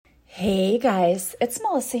Hey guys, it's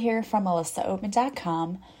Melissa here from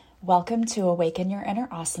melissaoatman.com. Welcome to Awaken Your Inner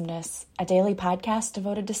Awesomeness, a daily podcast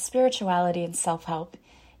devoted to spirituality and self-help.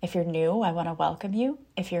 If you're new, I want to welcome you.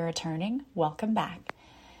 If you're returning, welcome back.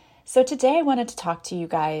 So today I wanted to talk to you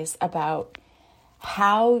guys about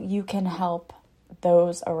how you can help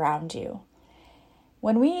those around you.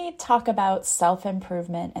 When we talk about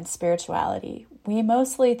self-improvement and spirituality, we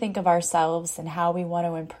mostly think of ourselves and how we want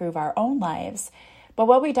to improve our own lives. But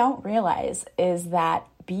what we don't realize is that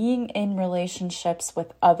being in relationships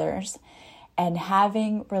with others and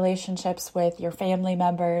having relationships with your family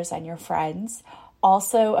members and your friends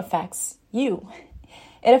also affects you.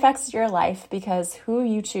 It affects your life because who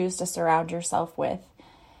you choose to surround yourself with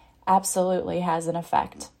absolutely has an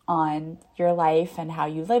effect on your life and how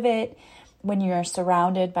you live it. When you're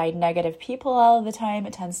surrounded by negative people all the time,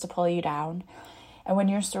 it tends to pull you down. And when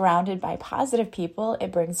you're surrounded by positive people,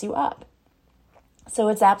 it brings you up. So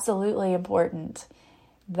it's absolutely important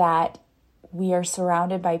that we are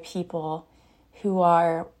surrounded by people who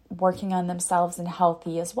are working on themselves and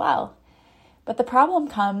healthy as well. But the problem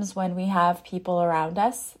comes when we have people around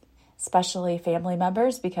us, especially family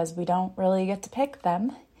members, because we don't really get to pick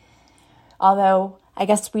them. Although I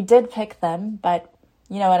guess we did pick them, but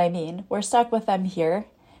you know what I mean. We're stuck with them here.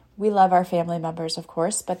 We love our family members, of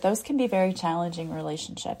course, but those can be very challenging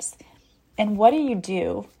relationships. And what do you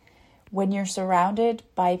do when you're surrounded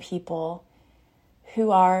by people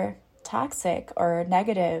who are toxic or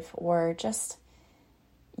negative, or just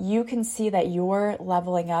you can see that you're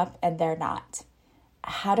leveling up and they're not?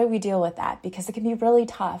 How do we deal with that? Because it can be really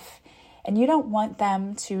tough and you don't want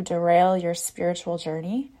them to derail your spiritual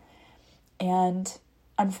journey. And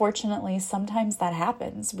unfortunately, sometimes that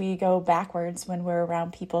happens. We go backwards when we're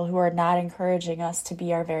around people who are not encouraging us to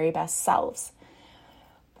be our very best selves.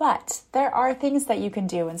 But there are things that you can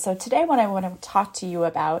do. And so today what I want to talk to you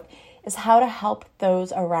about is how to help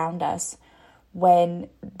those around us when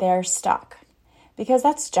they're stuck. Because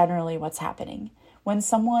that's generally what's happening. When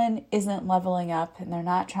someone isn't leveling up and they're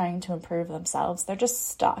not trying to improve themselves, they're just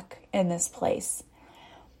stuck in this place.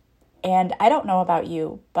 And I don't know about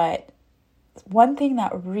you, but one thing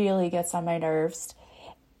that really gets on my nerves,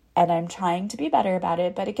 and I'm trying to be better about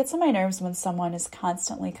it, but it gets on my nerves when someone is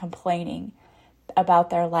constantly complaining about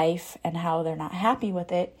their life and how they're not happy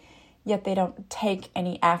with it, yet they don't take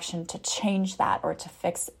any action to change that or to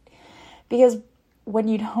fix it. Because when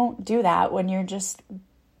you don't do that, when you're just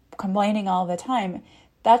complaining all the time,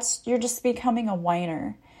 you're just becoming a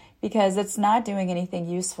whiner, because it's not doing anything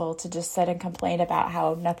useful to just sit and complain about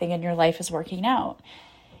how nothing in your life is working out.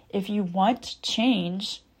 If you want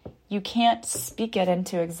change, you can't speak it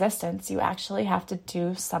into existence. You actually have to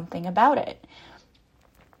do something about it.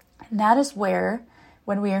 And that is where,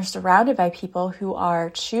 when we are surrounded by people who are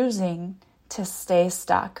choosing to stay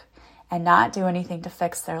stuck and not do anything to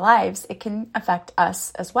fix their lives, it can affect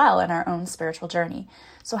us as well in our own spiritual journey.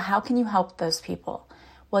 So how can you help those people?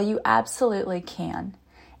 Well, you absolutely can.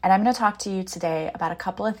 And I'm going to talk to you today about a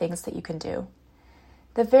couple of things that you can do.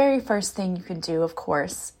 The very first thing you can do, of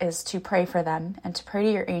course, is to pray for them and to pray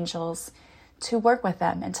to your angels to work with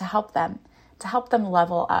them and to help them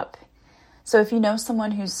level up. So if you know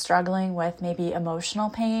someone who's struggling with maybe emotional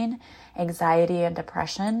pain, anxiety, and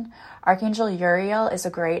depression, Archangel Uriel is a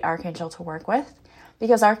great archangel to work with,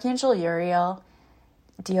 because Archangel Uriel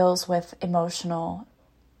deals with emotional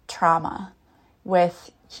trauma,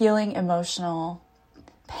 with healing emotional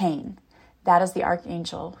pain. That is the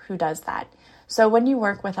archangel who does that. So when you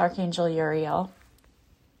work with Archangel Uriel,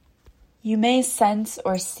 you may sense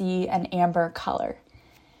or see an amber color.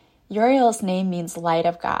 Uriel's name means light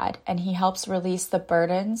of God, and he helps release the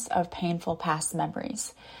burdens of painful past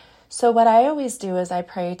memories. So what I always do is I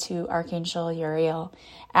pray to Archangel Uriel,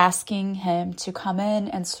 asking him to come in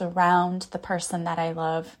and surround the person that I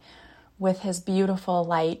love with his beautiful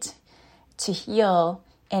light to heal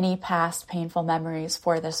any past painful memories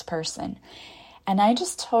for this person. And I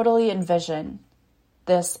just totally envision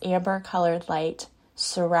this amber-colored light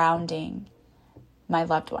surrounding my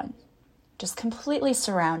loved one, just completely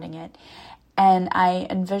surrounding it. And I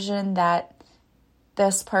envision that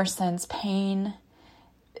this person's pain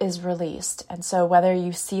is released. And so whether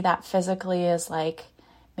you see that physically as like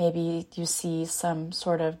maybe you see some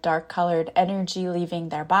sort of dark-colored energy leaving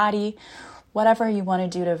their body, whatever you want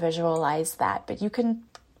to do to visualize that, but you can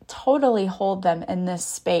totally hold them in this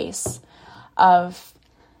space of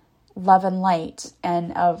love and light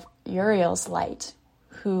and of Uriel's light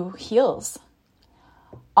who heals.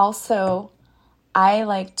 Also, I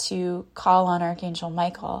like to call on Archangel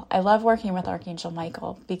Michael. I love working with Archangel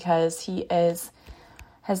Michael because his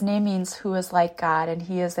name means who is like God, and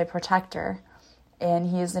he is a protector. and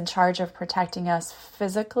he is in charge of protecting us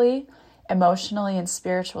physically, emotionally, and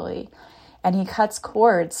spiritually. And he cuts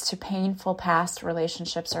cords to painful past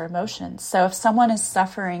relationships or emotions. So if someone is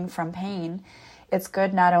suffering from pain, it's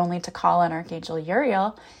good not only to call on Archangel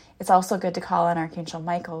Uriel, it's also good to call on Archangel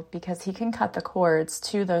Michael, because he can cut the cords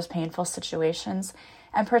to those painful situations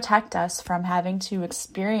and protect us from having to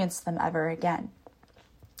experience them ever again.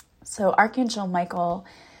 So Archangel Michael,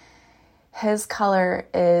 his color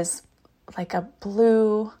is like a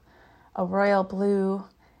blue, a royal blue,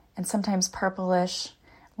 and sometimes purplish.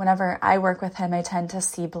 Whenever I work with him, I tend to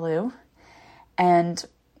see blue. And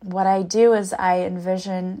what I do is I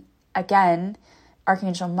envision, again,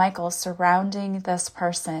 Archangel Michael surrounding this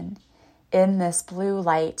person in this blue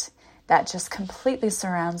light that just completely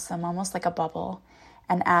surrounds them, almost like a bubble,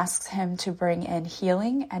 and asks him to bring in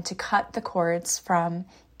healing and to cut the cords from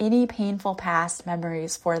any painful past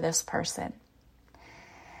memories for this person.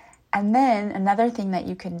 And then another thing that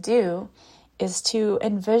you can do is to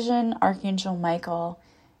envision Archangel Michael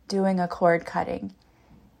doing a cord cutting.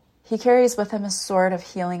 He carries with him a sword of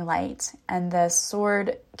healing light, and the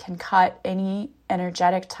sword can cut any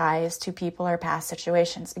energetic ties to people or past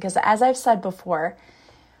situations. Because as I've said before,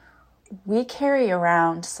 we carry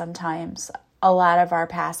around sometimes a lot of our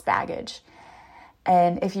past baggage.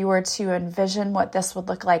 And if you were to envision what this would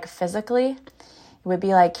look like physically, it would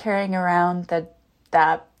be like carrying around the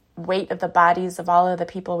weight of the bodies of all of the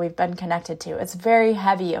people we've been connected to. It's very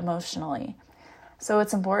heavy emotionally. So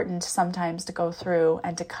it's important sometimes to go through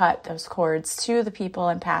and to cut those cords to the people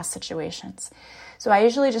and past situations. So I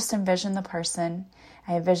usually just envision the person.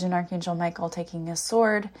 I envision Archangel Michael taking his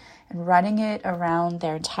sword and running it around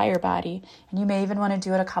their entire body. And you may even want to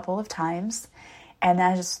do it a couple of times. And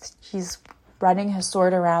as he's running his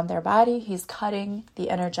sword around their body, he's cutting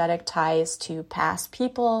the energetic ties to past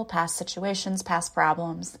people, past situations, past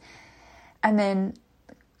problems. And then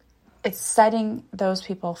it's setting those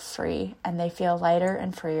people free, and they feel lighter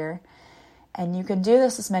and freer. And you can do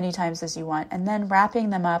this as many times as you want, and then wrapping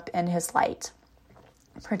them up in his light,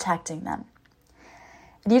 protecting them.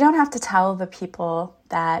 And you don't have to tell the people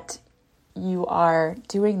that you are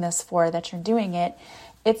doing this for that you're doing it.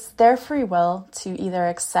 It's their free will to either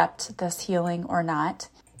accept this healing or not.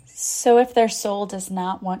 So if their soul does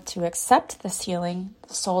not want to accept this healing,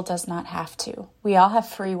 the soul does not have to. We all have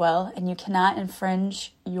free will, and you cannot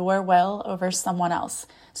infringe your will over someone else.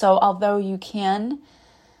 So although you can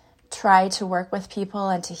try to work with people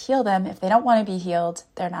and to heal them, if they don't want to be healed,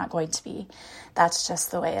 they're not going to be. That's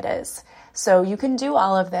just the way it is. So you can do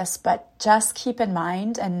all of this, but just keep in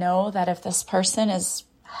mind and know that if this person is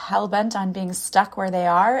hell-bent on being stuck where they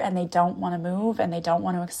are and they don't want to move and they don't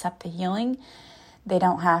want to accept the healing, they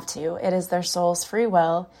don't have to. It is their soul's free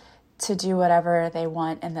will to do whatever they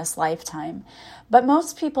want in this lifetime. But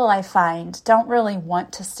most people, I find, don't really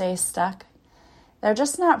want to stay stuck. They're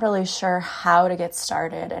just not really sure how to get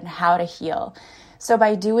started and how to heal. So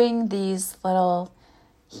by doing these little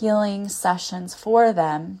healing sessions for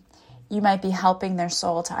them, you might be helping their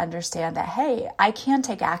soul to understand that, hey, I can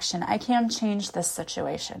take action. I can change this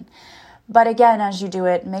situation. But again, as you do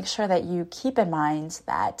it, make sure that you keep in mind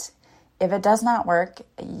that if it does not work,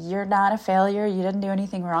 you're not a failure. You didn't do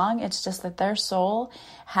anything wrong. It's just that their soul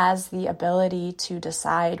has the ability to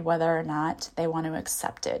decide whether or not they want to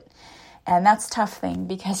accept it. And that's a tough thing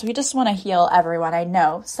because we just want to heal everyone. I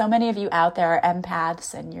know so many of you out there are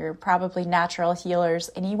empaths and you're probably natural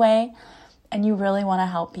healers anyway, and you really want to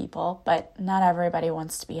help people, but not everybody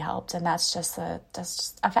wants to be helped. And that's just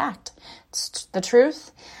a fact. It's the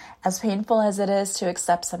truth. As painful as it is to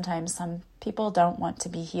accept, sometimes some people don't want to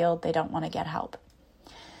be healed. They don't want to get help.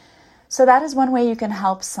 So that is one way you can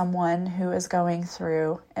help someone who is going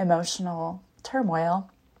through emotional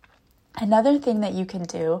turmoil. Another thing that you can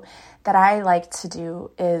do that I like to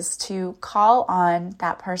do is to call on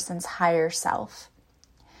that person's higher self.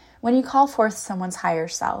 When you call forth someone's higher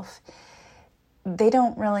self, they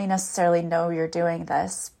don't really necessarily know you're doing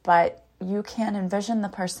this, but you can envision the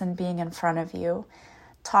person being in front of you,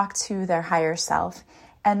 talk to their higher self.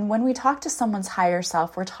 And when we talk to someone's higher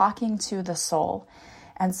self, we're talking to the soul.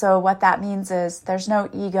 And so what that means is there's no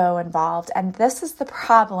ego involved. And this is the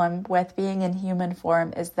problem with being in human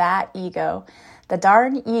form, is that ego, the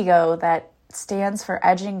darn ego that stands for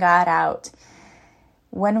edging God out.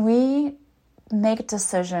 When we make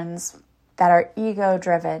decisions that are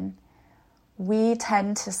ego-driven, we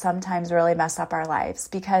tend to sometimes really mess up our lives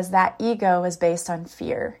because that ego is based on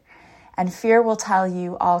fear. And fear will tell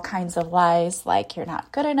you all kinds of lies like you're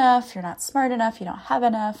not good enough, you're not smart enough, you don't have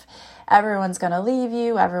enough, everyone's going to leave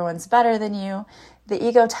you, everyone's better than you. The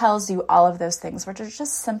ego tells you all of those things, which are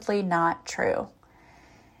just simply not true.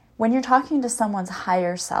 When you're talking to someone's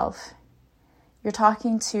higher self, you're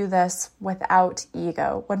talking to this without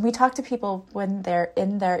ego. When we talk to people when they're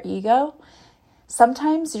in their ego,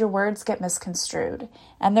 sometimes your words get misconstrued.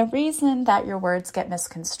 And the reason that your words get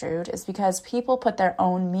misconstrued is because people put their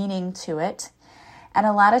own meaning to it. And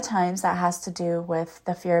a lot of times that has to do with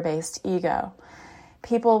the fear-based ego.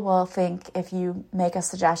 People will think if you make a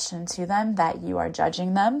suggestion to them that you are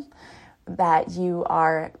judging them, that you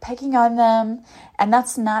are picking on them, and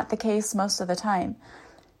that's not the case most of the time.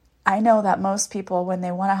 I know that most people, when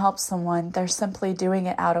they want to help someone, they're simply doing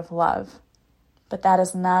it out of love. But that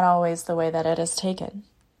is not always the way that it is taken.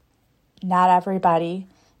 Not everybody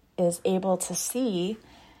is able to see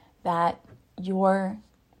that you're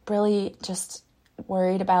really just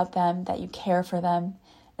worried about them, that you care for them.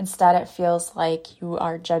 Instead, it feels like you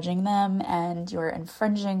are judging them and you're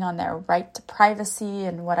infringing on their right to privacy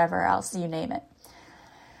and whatever else, you name it.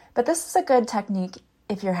 But this is a good technique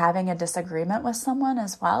if you're having a disagreement with someone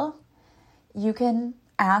as well. You can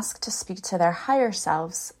ask to speak to their higher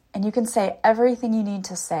selves, and you can say everything you need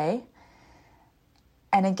to say.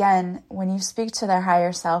 And again, when you speak to their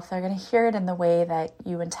higher self, they're going to hear it in the way that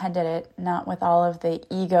you intended it, not with all of the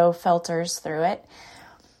ego filters through it.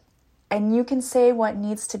 And you can say what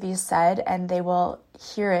needs to be said, and they will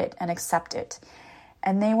hear it and accept it.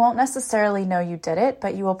 And they won't necessarily know you did it,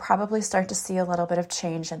 but you will probably start to see a little bit of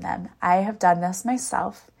change in them. I have done this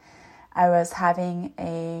myself. I was having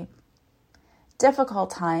a difficult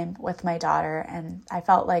time with my daughter, and I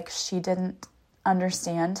felt like she didn't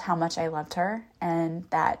understand how much I loved her, and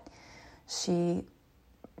that she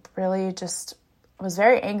really just was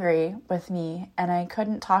very angry with me, and I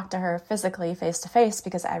couldn't talk to her physically face to face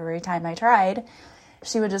because every time I tried,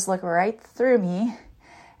 she would just look right through me,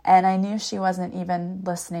 and I knew she wasn't even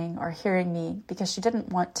listening or hearing me because she didn't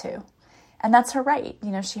want to. And that's her right.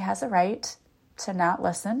 You know, she has a right to not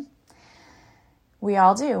listen. We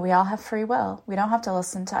all do. We all have free will. We don't have to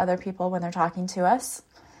listen to other people when they're talking to us.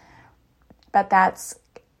 But that's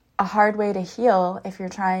a hard way to heal if you're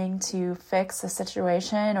trying to fix a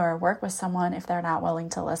situation or work with someone if they're not willing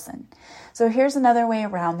to listen. So here's another way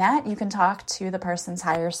around that. You can talk to the person's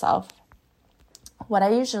higher self. What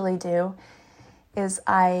I usually do is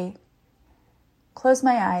I close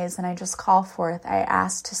my eyes and I just call forth. I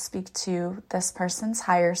ask to speak to this person's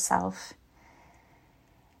higher self.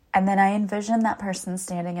 And then I envision that person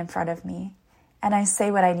standing in front of me, and I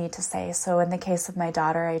say what I need to say. So in the case of my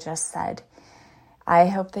daughter, I just said, I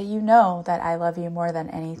hope that you know that I love you more than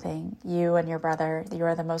anything. You and your brother, you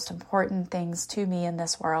are the most important things to me in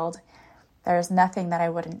this world. There is nothing that I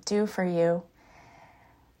wouldn't do for you.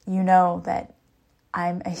 You know that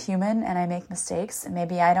I'm a human and I make mistakes, and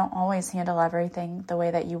maybe I don't always handle everything the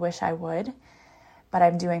way that you wish I would, but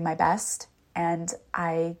I'm doing my best, and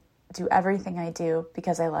I do everything I do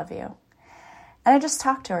because I love you. And I just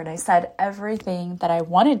talked to her and I said everything that I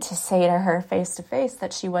wanted to say to her face to face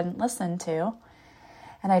that she wouldn't listen to.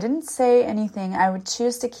 And I didn't say anything. I would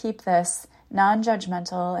choose to keep this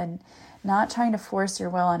non-judgmental and not trying to force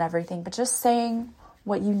your will on everything, but just saying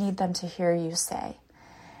what you need them to hear you say.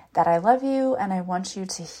 That I love you and I want you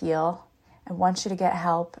to heal. I want you to get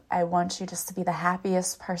help. I want you just to be the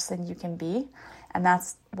happiest person you can be. And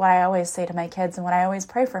that's what I always say to my kids, and what I always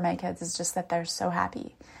pray for my kids is just that they're so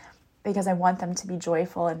happy, because I want them to be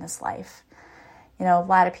joyful in this life. You know, a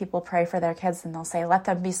lot of people pray for their kids and they'll say, let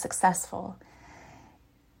them be successful.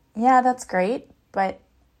 Yeah, that's great, but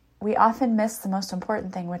we often miss the most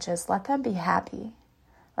important thing, which is let them be happy.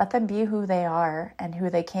 Let them be who they are and who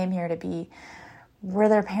they came here to be. We're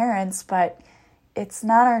their parents, but it's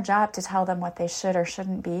not our job to tell them what they should or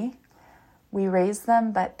shouldn't be. We raise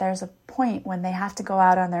them, but there's a point when they have to go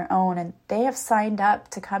out on their own, and they have signed up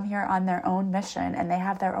to come here on their own mission, and they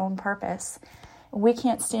have their own purpose. We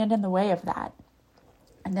can't stand in the way of that.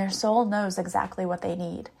 And their soul knows exactly what they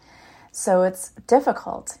need. So it's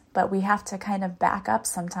difficult, but we have to kind of back up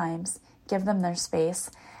sometimes, give them their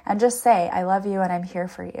space, and just say, I love you and I'm here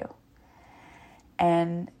for you.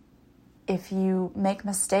 And if you make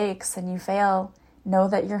mistakes and you fail, know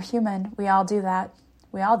that you're human. We all do that.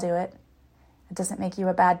 We all do it. It doesn't make you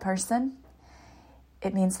a bad person.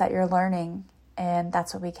 It means that you're learning, and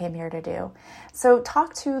that's what we came here to do. So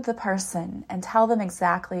talk to the person and tell them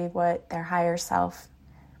exactly what their higher self,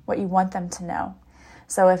 what you want them to know.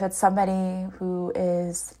 So if it's somebody who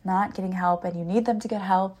is not getting help and you need them to get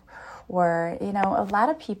help, or, you know, a lot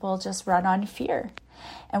of people just run on fear.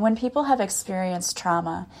 And when people have experienced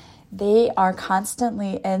trauma, they are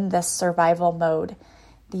constantly in this survival mode.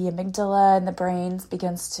 The amygdala in the brain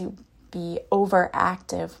begins to be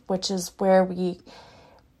overactive, which is where the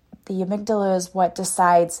amygdala is what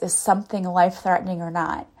decides is something life-threatening or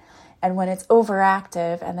not. And when it's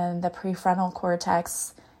overactive and then the prefrontal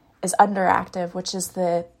cortex is underactive, which is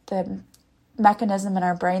the mechanism in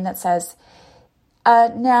our brain that says,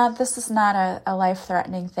 no, this is not a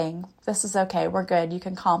life-threatening thing. This is okay. We're good. You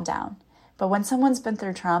can calm down. But when someone's been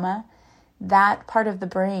through trauma, that part of the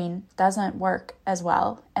brain doesn't work as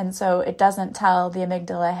well. And so it doesn't tell the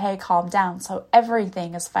amygdala, hey, calm down. So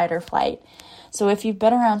everything is fight or flight. So if you've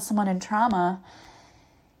been around someone in trauma,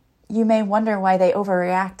 you may wonder why they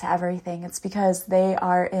overreact to everything. It's because they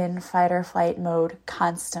are in fight or flight mode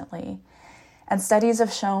constantly. And studies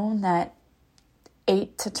have shown that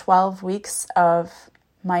 8 to 12 weeks of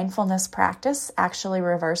mindfulness practice actually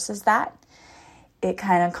reverses that. It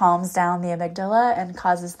kind of calms down the amygdala and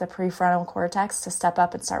causes the prefrontal cortex to step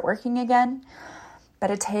up and start working again.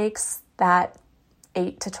 But it takes that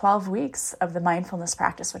 8 to 12 weeks of the mindfulness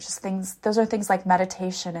practice, which is those are things like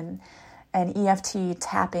meditation and EFT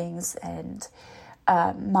tappings and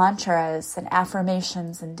mantras and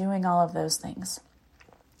affirmations and doing all of those things.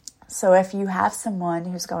 So if you have someone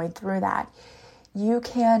who's going through that, you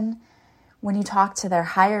can, when you talk to their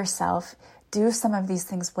higher self, do some of these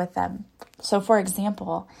things with them. So for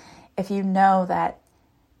example, if you know that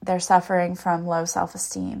they're suffering from low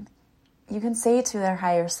self-esteem, you can say to their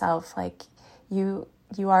higher self, like, you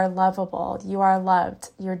are lovable, you are loved,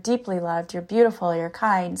 you're deeply loved, you're beautiful, you're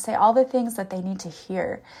kind. Say all the things that they need to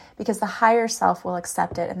hear, because the higher self will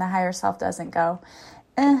accept it, and the higher self doesn't go,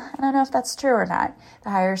 I don't know if that's true or not. The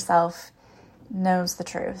higher self knows the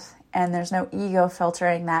truth, and there's no ego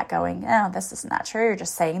filtering that, going, oh, this is not true, you're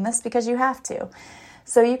just saying this because you have to.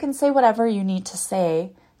 So you can say whatever you need to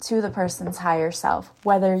say to the person's higher self,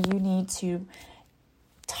 whether you need to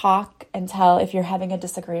talk and tell if you're having a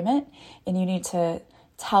disagreement and you need to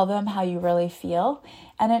tell them how you really feel.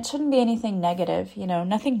 And it shouldn't be anything negative,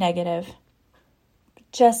 nothing negative.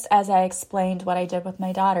 Just as I explained what I did with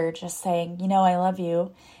my daughter, just saying, I love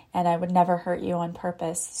you and I would never hurt you on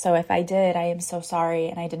purpose. So if I did, I am so sorry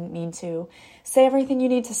and I didn't mean to. Say everything you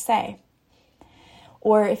need to say.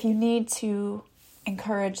 Or if you need to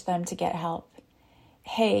encourage them to get help.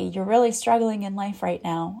 Hey, you're really struggling in life right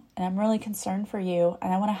now, and I'm really concerned for you,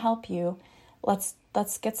 and I want to help you. Let's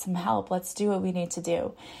get some help. Let's do what we need to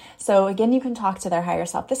do. So again, you can talk to their higher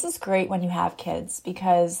self. This is great when you have kids,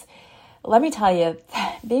 because let me tell you,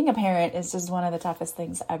 being a parent is just one of the toughest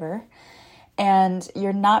things ever, and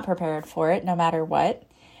you're not prepared for it no matter what,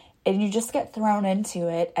 and you just get thrown into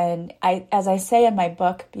it. And as I say in my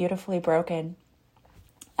book, Beautifully Broken,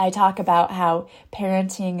 I talk about how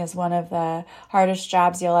parenting is one of the hardest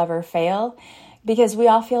jobs you'll ever fail, because we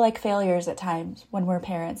all feel like failures at times when we're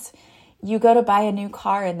parents. You go to buy a new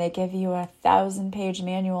car and they give you a 1,000-page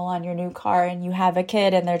manual on your new car, and you have a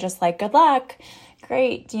kid and they're just like, good luck.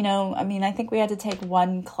 Great. I think we had to take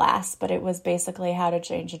one class, but it was basically how to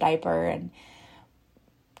change a diaper and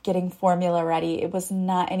getting formula ready. It was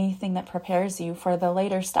not anything that prepares you for the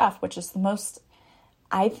later stuff, which is the most,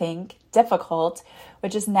 I think, difficult,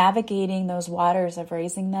 which is navigating those waters of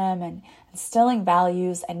raising them and instilling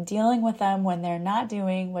values and dealing with them when they're not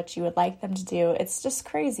doing what you would like them to do. It's just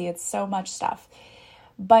crazy. It's so much stuff.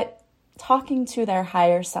 But talking to their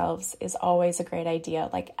higher selves is always a great idea.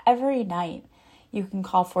 Like every night, you can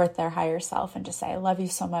call forth their higher self and just say, I love you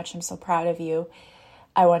so much. I'm so proud of you.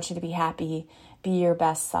 I want you to be happy. Be your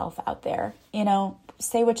best self out there.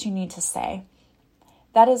 Say what you need to say.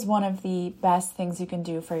 That is one of the best things you can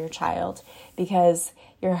do for your child, because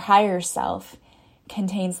your higher self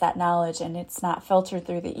contains that knowledge and it's not filtered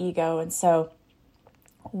through the ego. And so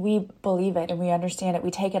we believe it and we understand it.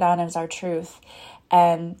 We take it on as our truth.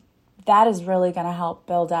 And that is really going to help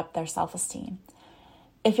build up their self-esteem.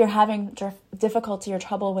 If you're having difficulty or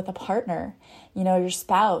trouble with a partner, your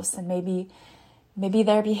spouse, and maybe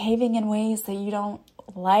they're behaving in ways that you don't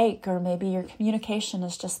like, or maybe your communication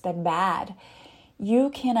has just been bad,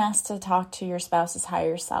 you can ask to talk to your spouse's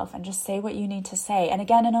higher self and just say what you need to say. And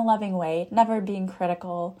again, in a loving way, never being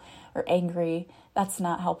critical or angry. That's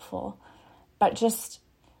not helpful. But just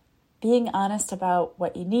being honest about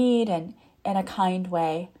what you need and in a kind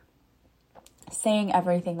way, saying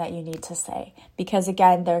everything that you need to say. Because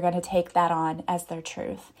again, they're going to take that on as their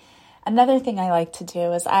truth. Another thing I like to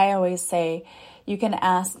do is I always say, you can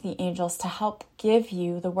ask the angels to help give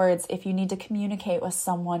you the words if you need to communicate with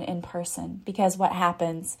someone in person. Because what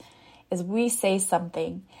happens is we say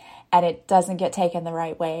something and it doesn't get taken the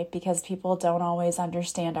right way, because people don't always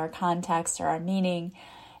understand our context or our meaning,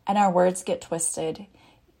 and our words get twisted.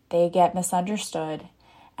 They get misunderstood,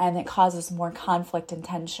 and it causes more conflict and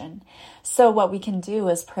tension. So what we can do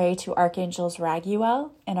is pray to Archangels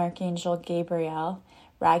Raguel and Archangel Gabriel.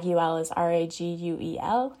 Raguel is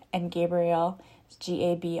Raguel, and Gabriel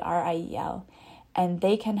Gabriel, and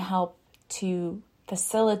they can help to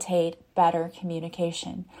facilitate better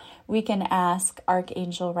communication. We can ask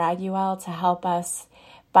Archangel Raguel to help us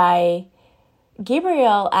by,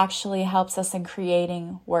 Gabriel actually helps us in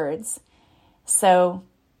creating words. So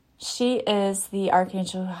she is the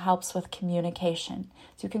archangel who helps with communication.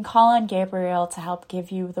 So you can call on Gabriel to help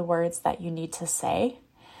give you the words that you need to say.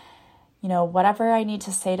 Whatever I need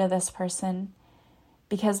to say to this person,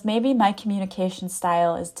 because maybe my communication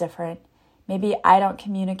style is different. Maybe I don't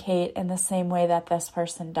communicate in the same way that this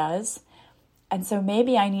person does. And so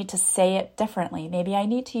maybe I need to say it differently. Maybe I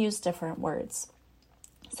need to use different words.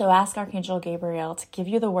 So ask Archangel Gabriel to give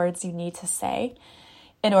you the words you need to say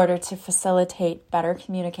in order to facilitate better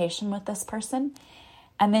communication with this person.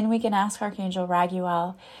 And then we can ask Archangel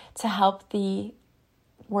Raguel to help the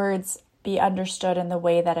words be understood in the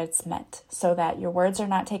way that it's meant, so that your words are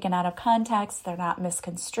not taken out of context, they're not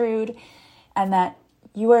misconstrued, and that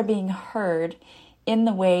you are being heard in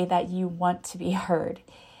the way that you want to be heard.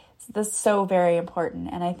 So this is so very important,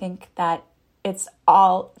 and I think that it's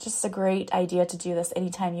all just a great idea to do this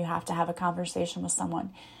anytime you have to have a conversation with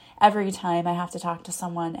someone. Every time I have to talk to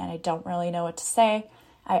someone and I don't really know what to say,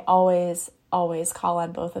 I always call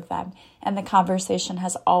on both of them. And the conversation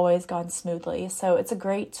has always gone smoothly. So it's a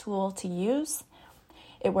great tool to use.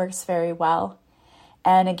 It works very well.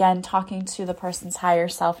 And again, talking to the person's higher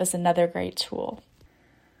self is another great tool.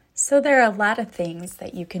 So there are a lot of things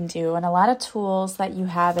that you can do and a lot of tools that you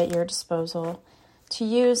have at your disposal to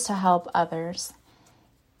use to help others.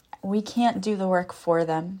 We can't do the work for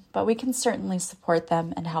them, but we can certainly support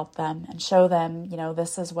them and help them and show them,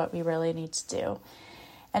 this is what we really need to do.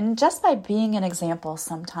 And just by being an example,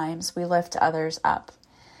 sometimes we lift others up.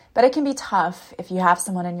 But it can be tough if you have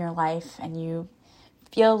someone in your life and you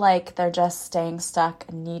feel like they're just staying stuck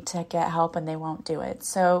and need to get help and they won't do it.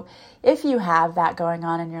 So if you have that going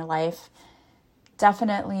on in your life,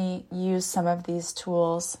 definitely use some of these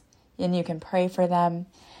tools, and you can pray for them.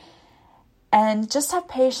 And just have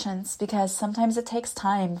patience, because sometimes it takes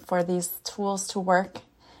time for these tools to work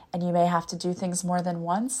and you may have to do things more than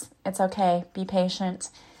once. It's okay. Be patient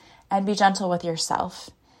and be gentle with yourself.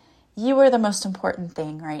 You are the most important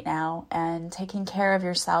thing right now, and taking care of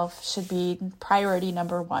yourself should be priority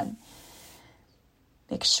number one.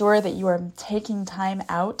 Make sure that you are taking time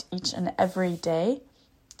out each and every day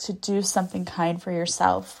to do something kind for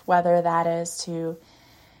yourself, whether that is to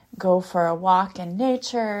go for a walk in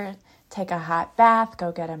nature, take a hot bath,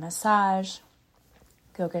 go get a massage,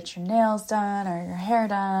 go get your nails done or your hair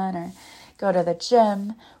done, or go to the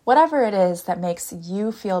gym. Whatever it is that makes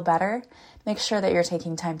you feel better, make sure that you're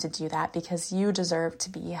taking time to do that, because you deserve to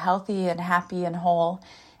be healthy and happy and whole.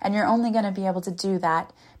 And you're only going to be able to do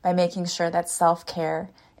that by making sure that self-care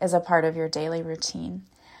is a part of your daily routine.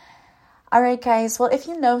 All right, guys. Well, if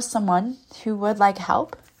you know someone who would like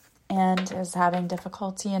help and is having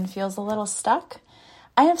difficulty and feels a little stuck,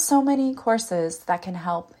 I have so many courses that can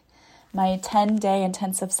help. My 10-day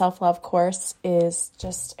intensive self-love course is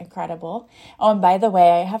just incredible. Oh, and by the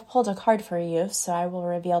way, I have pulled a card for you, so I will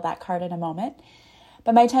reveal that card in a moment.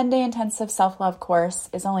 But my 10-day intensive self-love course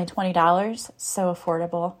is only $20, so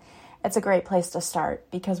affordable. It's a great place to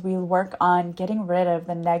start, because we work on getting rid of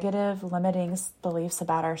the negative, limiting beliefs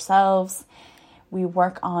about ourselves. We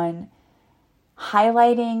work on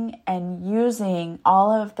highlighting and using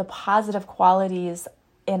all of the positive qualities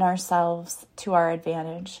in ourselves to our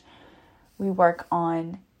advantage. We work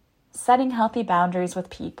on setting healthy boundaries with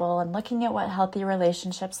people and looking at what healthy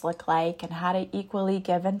relationships look like and how to equally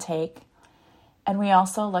give and take. And we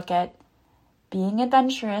also look at being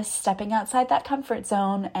adventurous, stepping outside that comfort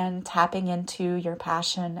zone, and tapping into your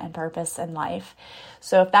passion and purpose in life.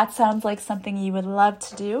 So if that sounds like something you would love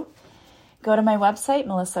to do, go to my website,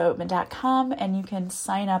 melissaoatman.com, and you can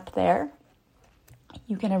sign up there.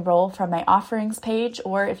 You can enroll from my offerings page,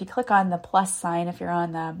 or if you click on the plus sign, if you're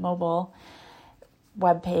on the mobile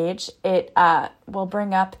web page, it will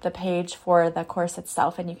bring up the page for the course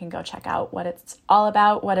itself, and you can go check out what it's all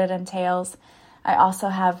about, what it entails. I also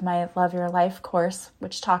have my Love Your Life course,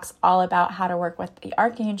 which talks all about how to work with the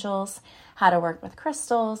archangels, how to work with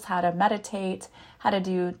crystals, how to meditate, how to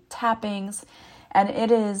do tappings. And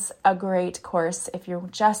it is a great course if you're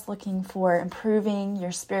just looking for improving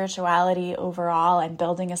your spirituality overall and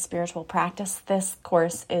building a spiritual practice. This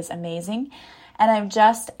course is amazing. And I've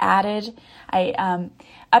just added, I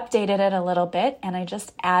updated it a little bit, and I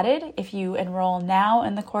just added, if you enroll now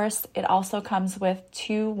in the course, it also comes with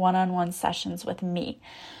 2 one-on-one sessions with me.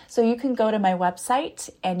 So you can go to my website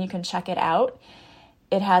and you can check it out.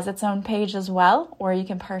 It has its own page as well, or you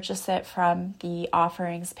can purchase it from the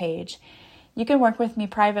offerings page. You can work with me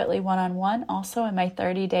privately one-on-one, also in my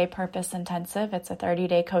 30-day Purpose Intensive. It's a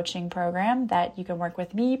 30-day coaching program that you can work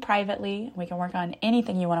with me privately. We can work on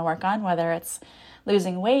anything you want to work on, whether it's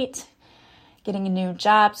losing weight, getting new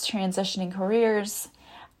jobs, transitioning careers,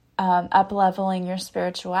 up-leveling your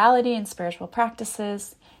spirituality and spiritual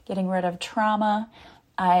practices, getting rid of trauma.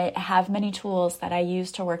 I have many tools that I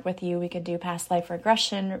use to work with you. We could do past life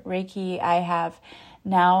regression, Reiki. I have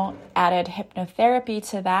now added hypnotherapy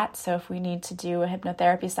to that. So if we need to do a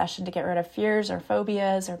hypnotherapy session to get rid of fears or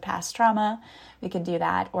phobias or past trauma, we can do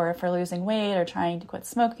that. Or if we're losing weight or trying to quit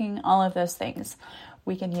smoking, all of those things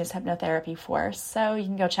we can use hypnotherapy for. So you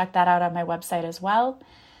can go check that out on my website as well.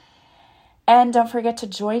 And don't forget to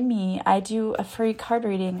join me. I do a free card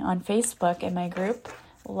reading on Facebook in my group,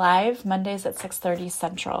 live Mondays at 6:30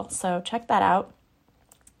 Central. So check that out.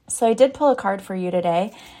 So I did pull a card for you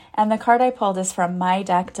today. And the card I pulled is from my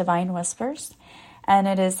deck, Divine Whispers, and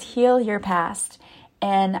it is Heal Your Past.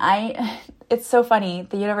 And it's so funny.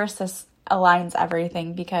 The universe just aligns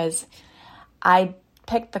everything because I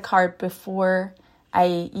picked the card before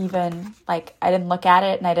I didn't look at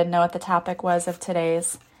it and I didn't know what the topic was of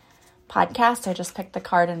today's podcast. I just picked the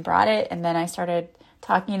card and brought it. And then I started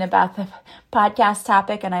talking about the podcast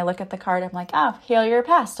topic and I look at the card. I'm like, oh, heal your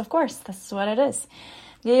past. Of course, this is what it is.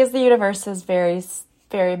 Because the universe is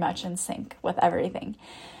very much in sync with everything.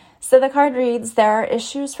 So the card reads, there are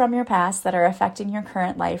issues from your past that are affecting your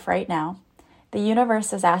current life right now. The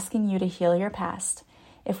universe is asking you to heal your past.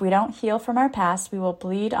 If we don't heal from our past, we will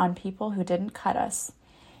bleed on people who didn't cut us.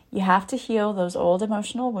 You have to heal those old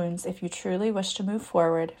emotional wounds if you truly wish to move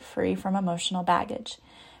forward, free from emotional baggage.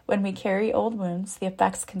 When we carry old wounds, the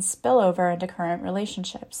effects can spill over into current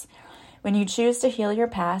relationships. When you choose to heal your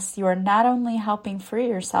past, you are not only helping free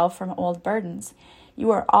yourself from old burdens,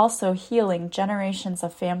 you are also healing generations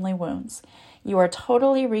of family wounds. You are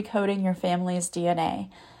totally recoding your family's DNA.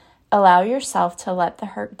 Allow yourself to let the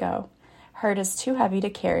hurt go. Hurt is too heavy to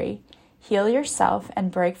carry. Heal yourself and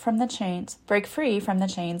break free from the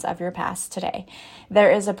chains of your past today.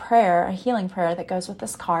 There is a healing prayer that goes with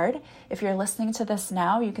this card. If you're listening to this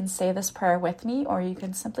now, you can say this prayer with me or you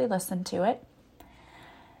can simply listen to it.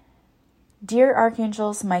 Dear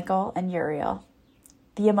Archangels Michael and Uriel,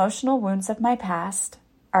 the emotional wounds of my past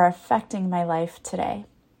are affecting my life today.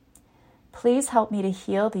 Please help me to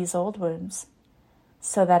heal these old wounds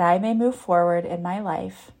so that I may move forward in my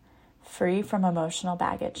life free from emotional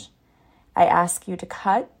baggage. I ask you to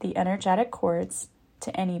cut the energetic cords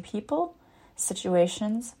to any people,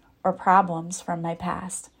 situations, or problems from my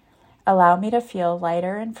past. Allow me to feel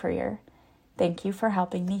lighter and freer. Thank you for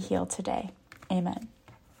helping me heal today. Amen.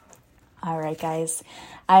 All right, guys,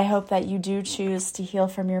 I hope that you do choose to heal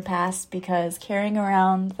from your past because carrying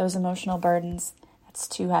around those emotional burdens, that's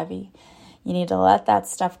too heavy. You need to let that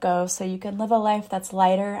stuff go so you can live a life that's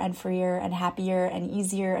lighter and freer and happier and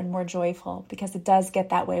easier and more joyful because it does get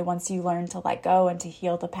that way once you learn to let go and to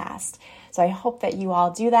heal the past. So I hope that you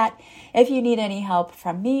all do that. If you need any help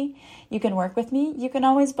from me, you can work with me. You can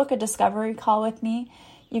always book a discovery call with me.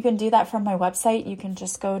 You can do that from my website. You can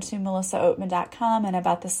just go to melissaoatman.com and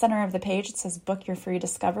about the center of the page, it says book your free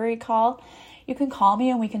discovery call. You can call me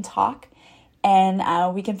and we can talk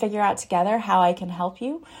and we can figure out together how I can help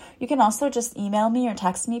you. You can also just email me or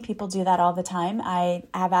text me. People do that all the time. I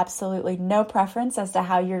have absolutely no preference as to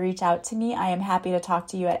how you reach out to me. I am happy to talk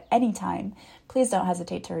to you at any time. Please don't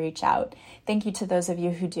hesitate to reach out. Thank you to those of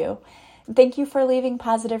you who do. Thank you for leaving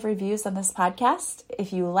positive reviews on this podcast.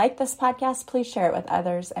 If you like this podcast, please share it with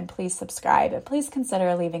others and please subscribe and please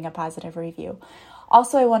consider leaving a positive review.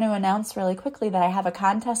 Also, I want to announce really quickly that I have a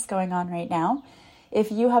contest going on right now. If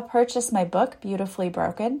you have purchased my book, Beautifully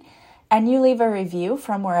Broken, and you leave a review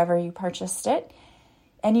from wherever you purchased it,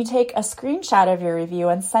 and you take a screenshot of your review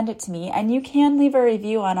and send it to me, and you can leave a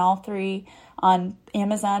review on all three, on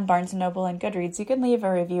Amazon, Barnes & Noble, and Goodreads. You can leave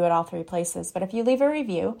a review at all three places, but if you leave a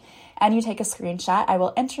review and you take a screenshot, I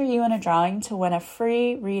will enter you in a drawing to win a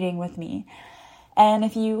free reading with me. And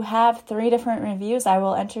if you have 3 different reviews, I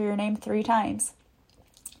will enter your name 3 times.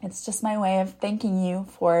 It's just my way of thanking you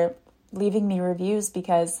for leaving me reviews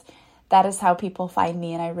because that is how people find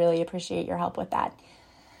me, and I really appreciate your help with that.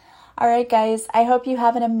 All right, guys, I hope you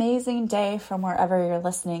have an amazing day from wherever you're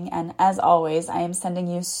listening. And as always, I am sending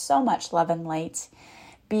you so much love and light.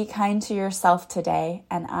 Be kind to yourself today,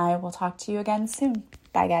 and I will talk to you again soon.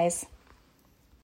 Bye, guys.